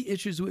take the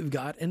issues we've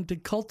got and to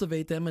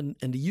cultivate them and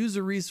to use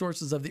the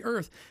resources of the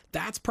earth.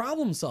 That's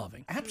problem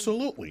solving.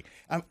 Absolutely.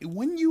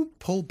 When you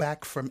pull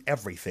back from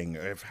everything,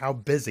 of how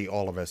busy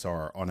all of us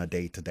are on a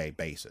day-to-day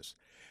basis,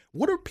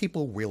 what are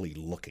people really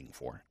looking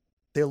for?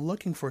 They're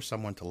looking for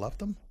someone to love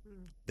them.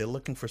 They're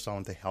looking for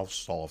someone to help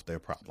solve their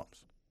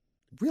problems.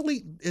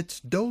 Really,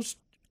 it's those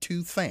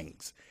two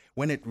things.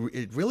 When it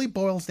really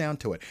boils down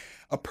to it,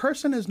 a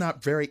person is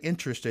not very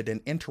interested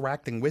in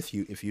interacting with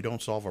you if you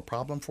don't solve a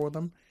problem for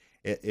them,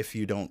 if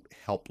you don't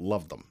help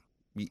love them.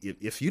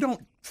 If you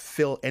don't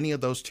fill any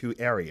of those two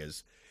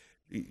areas,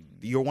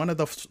 you're one of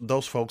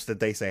those folks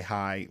that they say,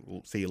 hi,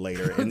 we'll see you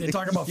later. And they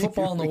talk about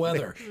football and the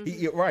weather.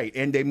 Right,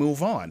 and they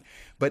move on.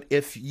 But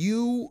if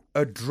you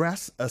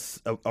address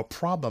a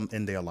problem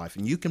in their life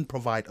and you can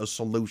provide a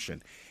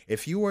solution,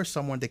 if you are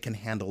someone that can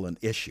handle an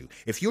issue,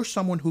 if you're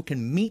someone who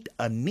can meet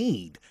a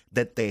need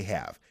that they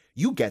have,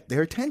 you get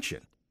their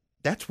attention.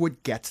 That's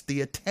what gets the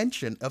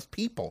attention of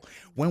people.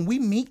 When we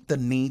meet the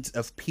needs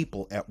of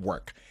people at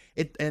work,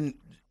 and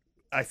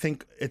I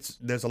think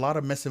there's a lot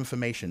of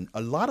misinformation.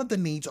 A lot of the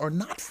needs are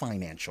not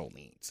financial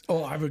needs.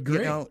 Oh, I would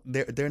agree.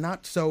 They're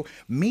not. So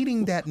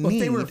meeting that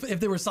need. If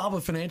they were solved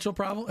with financial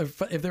problem,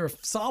 if they were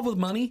solved with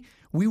money,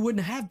 we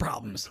wouldn't have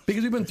problems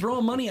because we've been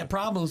throwing money at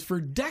problems for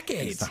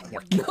decades. It's not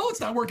working. No,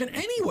 it's not working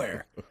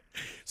anywhere.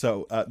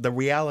 So the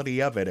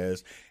reality of it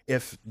is,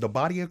 if the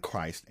body of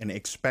Christ, and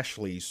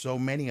especially so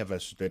many of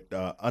us that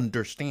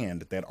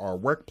understand that our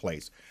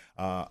workplace,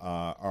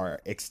 our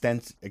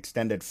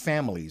extended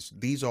families,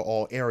 these are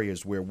all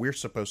areas where we're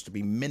supposed to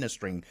be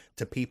ministering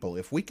to people.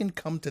 If we can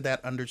come to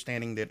that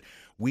understanding that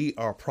we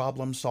are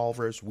problem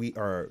solvers, we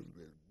are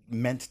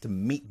meant to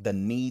meet the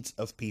needs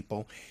of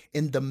people.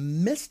 In the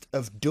midst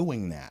of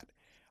doing that,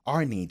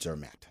 our needs are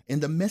met. In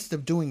the midst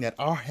of doing that,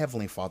 our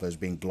Heavenly Father is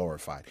being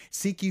glorified.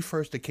 Seek ye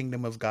first the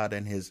kingdom of God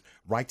and his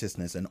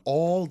righteousness, and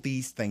all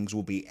these things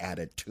will be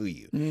added to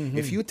you. Mm-hmm.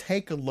 If you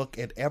take a look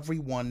at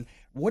everyone,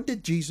 what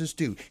did Jesus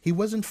do? He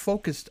wasn't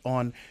focused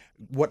on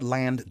what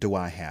land do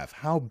I have?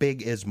 How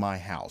big is my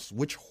house?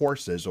 Which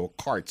horses or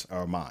carts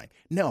are mine?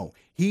 No,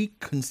 he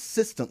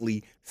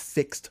consistently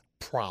fixed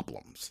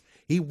problems.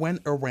 He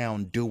went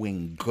around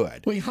doing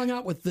good. Well, he hung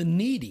out with the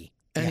needy.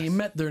 And he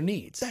met their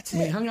needs. That's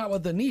He hung out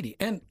with the needy.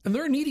 And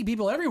there are needy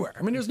people everywhere.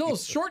 I mean, there's no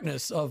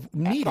shortness of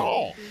needy.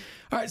 All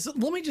right, so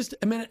let me just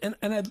a minute.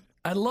 And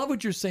I love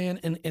what you're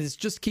saying, and it's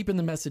just keeping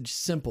the message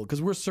simple because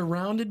we're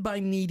surrounded by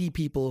needy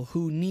people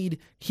who need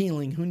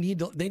healing,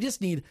 they just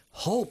need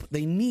hope.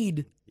 They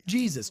need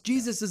Jesus.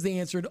 Jesus is the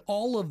answer to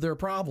all of their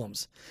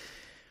problems.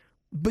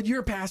 But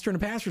you're a pastor and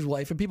a pastor's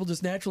wife, and people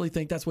just naturally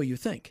think that's what you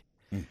think.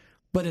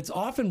 But it's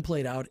often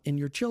played out in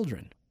your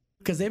children.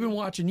 Because they've been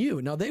watching you.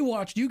 Now, they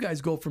watched you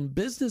guys go from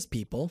business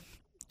people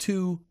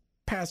to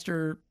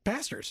pastors.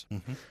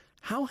 Mm-hmm.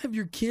 How have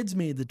your kids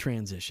made the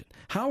transition?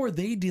 How are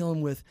they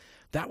dealing with,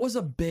 that was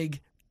a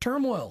big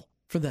turmoil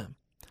for them.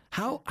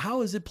 How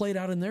has it played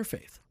out in their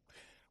faith?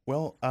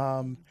 Well,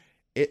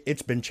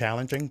 it's been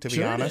challenging, to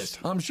be honest.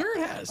 I'm sure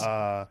it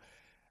has.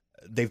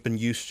 They've been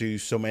used to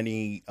so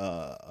many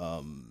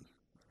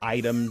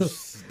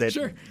items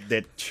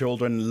that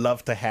children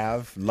love to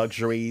have,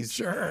 luxuries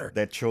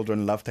that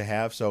children love to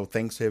have. So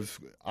things have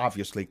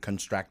obviously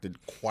contracted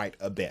quite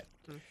a bit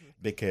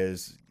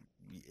because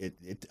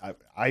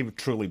I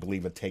truly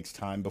believe it takes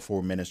time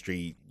before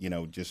ministry,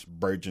 just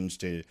burgeons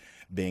to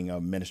being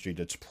a ministry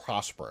that's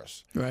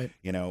prosperous. Right.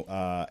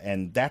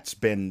 And that's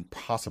been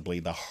possibly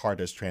the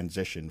hardest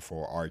transition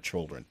for our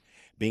children,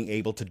 being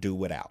able to do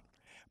without.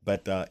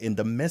 But in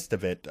the midst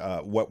of it,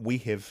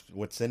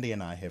 what Cindy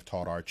and I have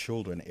taught our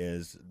children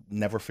is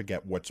never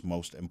forget what's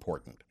most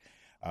important.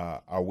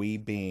 Are we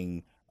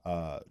being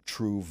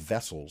true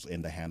vessels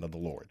in the hand of the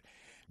Lord?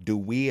 Do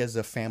we as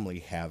a family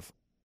have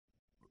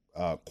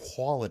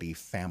quality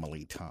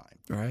family time?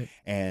 Right.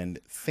 And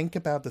think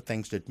about the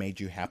things that made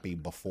you happy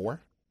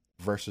before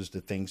versus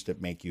the things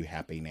that make you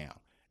happy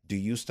now. Do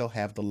you still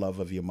have the love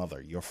of your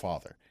mother, your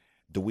father?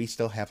 Do we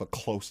still have a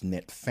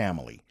close-knit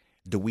family?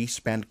 Do we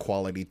spend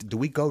quality? Do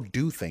we go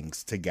do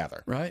things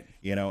together? Right.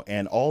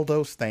 And all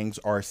those things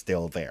are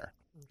still there.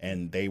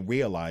 And they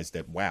realize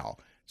that, wow.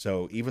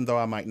 So even though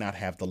I might not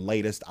have the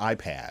latest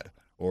iPad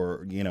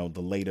or,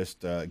 the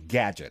latest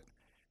gadget,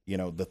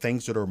 the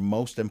things that are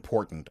most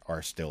important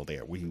are still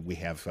there. We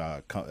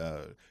have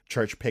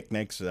church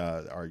picnics.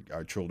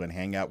 Our children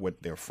hang out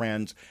with their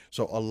friends.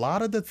 So a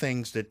lot of the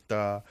things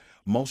that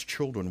most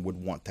children would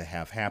want to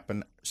have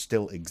happen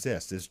still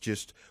exists. It's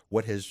just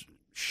what has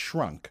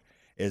shrunk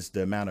is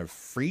the amount of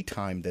free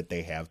time that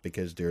they have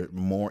because they're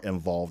more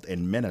involved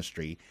in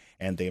ministry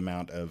and the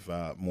amount of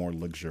more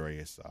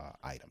luxurious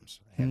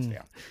items, hands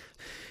down.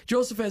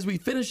 Joseph, as we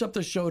finish up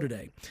the show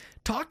today,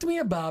 talk to me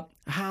about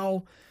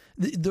how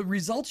the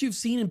results you've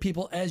seen in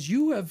people as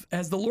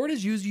the Lord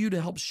has used you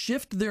to help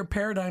shift their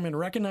paradigm and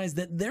recognize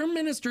that they're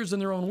ministers in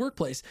their own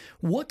workplace.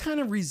 What kind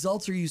of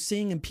results are you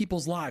seeing in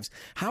people's lives?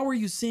 How are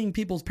you seeing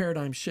people's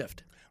paradigm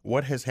shift?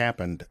 What has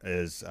happened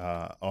is,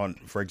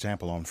 for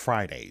example, on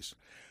Fridays,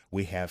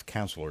 we have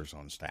counselors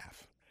on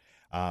staff.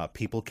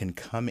 People can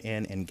come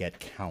in and get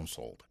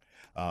counseled.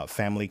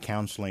 Family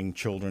counseling,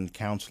 children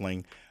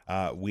counseling.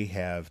 We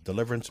have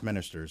deliverance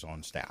ministers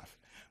on staff.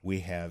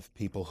 We have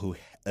people who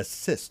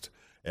assist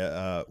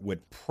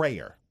with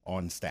prayer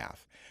on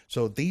staff.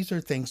 So these are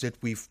things that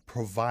we've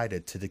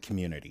provided to the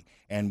community,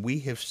 and we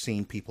have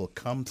seen people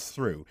come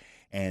through,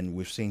 and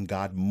we've seen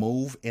God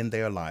move in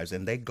their lives,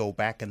 and they go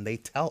back and they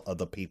tell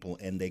other people,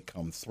 and they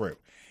come through.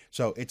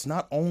 So it's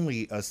not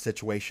only a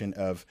situation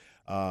of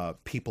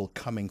people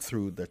coming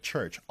through the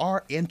church.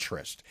 Our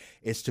interest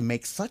is to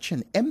make such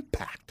an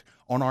impact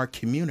on our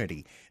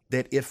community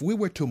that if we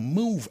were to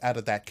move out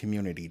of that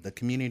community, the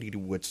community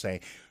would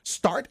say,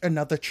 start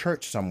another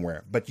church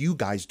somewhere, but you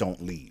guys don't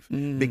leave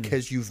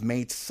because you've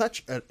made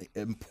such an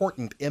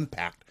important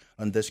impact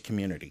on this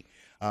community.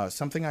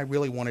 Something I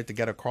really wanted to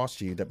get across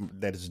to you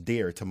that is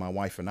dear to my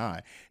wife and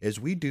I is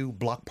we do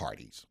block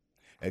parties.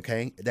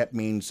 Okay, that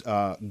means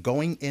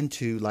going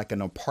into like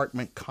an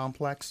apartment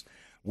complex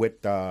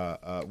with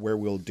where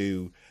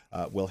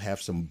we'll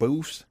have some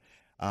booths,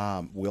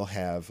 we'll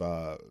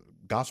have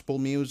gospel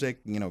music,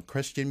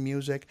 Christian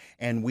music,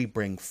 and we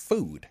bring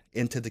food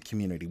into the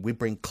community. We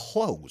bring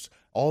clothes.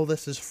 All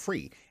this is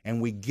free, and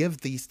we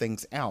give these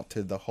things out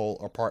to the whole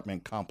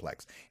apartment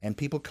complex. And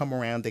people come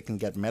around, they can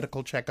get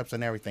medical checkups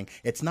and everything.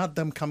 It's not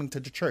them coming to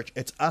the church.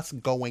 It's us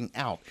going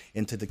out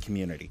into the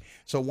community.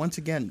 So once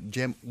again,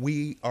 Jim,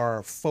 we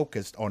are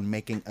focused on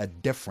making a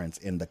difference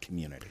in the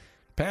community.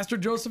 Pastor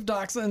Joseph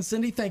Doxa and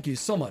Cindy, thank you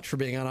so much for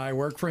being on I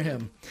Work for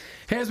Him.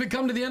 Hey, as we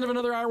come to the end of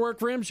another I Work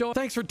for Him show,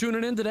 thanks for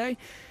tuning in today.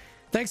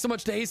 Thanks so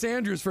much to Ace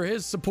Andrews for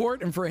his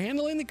support and for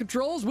handling the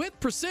controls with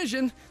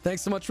precision.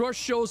 Thanks so much to our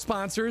show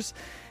sponsors.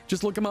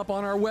 Just look them up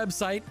on our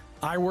website,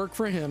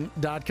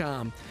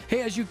 iworkforhim.com.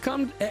 Hey, as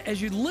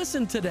you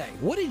listen today,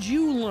 what did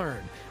you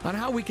learn on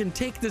how we can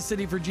take this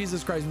city for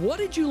Jesus Christ? What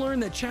did you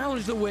learn that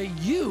challenged the way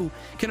you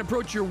can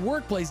approach your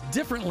workplace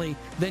differently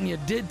than you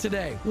did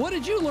today? What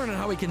did you learn on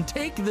how we can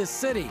take this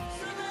city?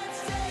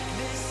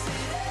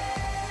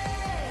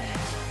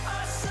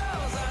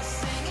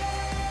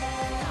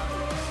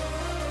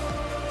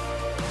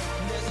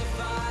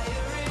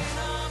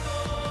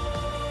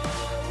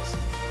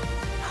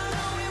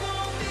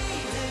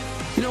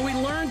 We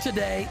learned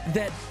today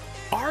that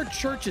our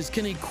churches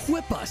can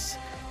equip us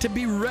to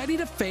be ready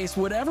to face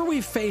whatever we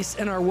face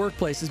in our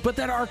workplaces, but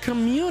that our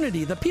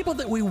community, the people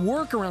that we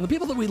work around, the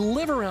people that we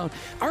live around,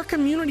 our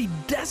community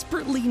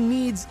desperately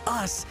needs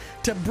us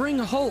to bring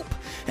hope.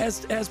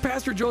 As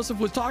Pastor Joseph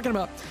was talking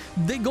about,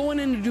 they going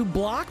in to do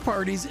block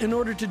parties in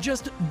order to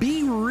just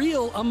be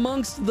real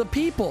amongst the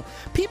people.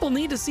 People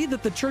need to see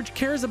that the church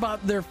cares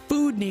about their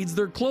food needs,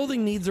 their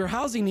clothing needs, their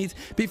housing needs.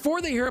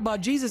 Before they hear about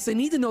Jesus, they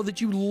need to know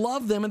that you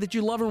love them and that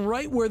you love them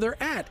right where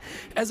they're at.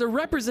 As a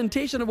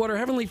representation of what our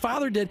Heavenly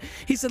Father did,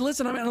 He said,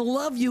 listen, I'm going to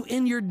love you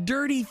in your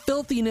dirty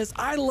filthiness.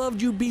 I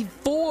loved you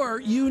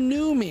before you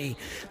knew me.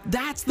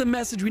 That's the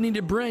message we need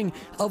to bring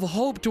of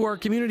hope to our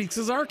community,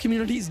 because our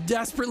communities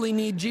desperately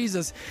need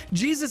Jesus.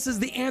 Jesus is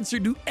the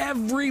answer to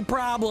every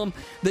problem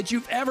that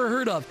you've ever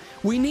heard of.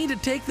 We need to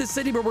take this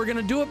city, but we're going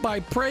to do it by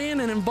praying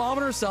and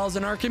involving ourselves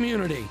in our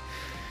community.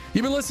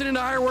 You've been listening to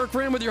I Work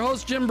for Him with your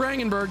host, Jim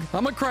Brangenberg.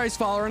 I'm a Christ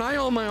follower and I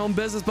own my own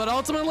business, but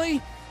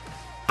ultimately,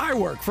 I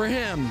work for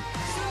Him.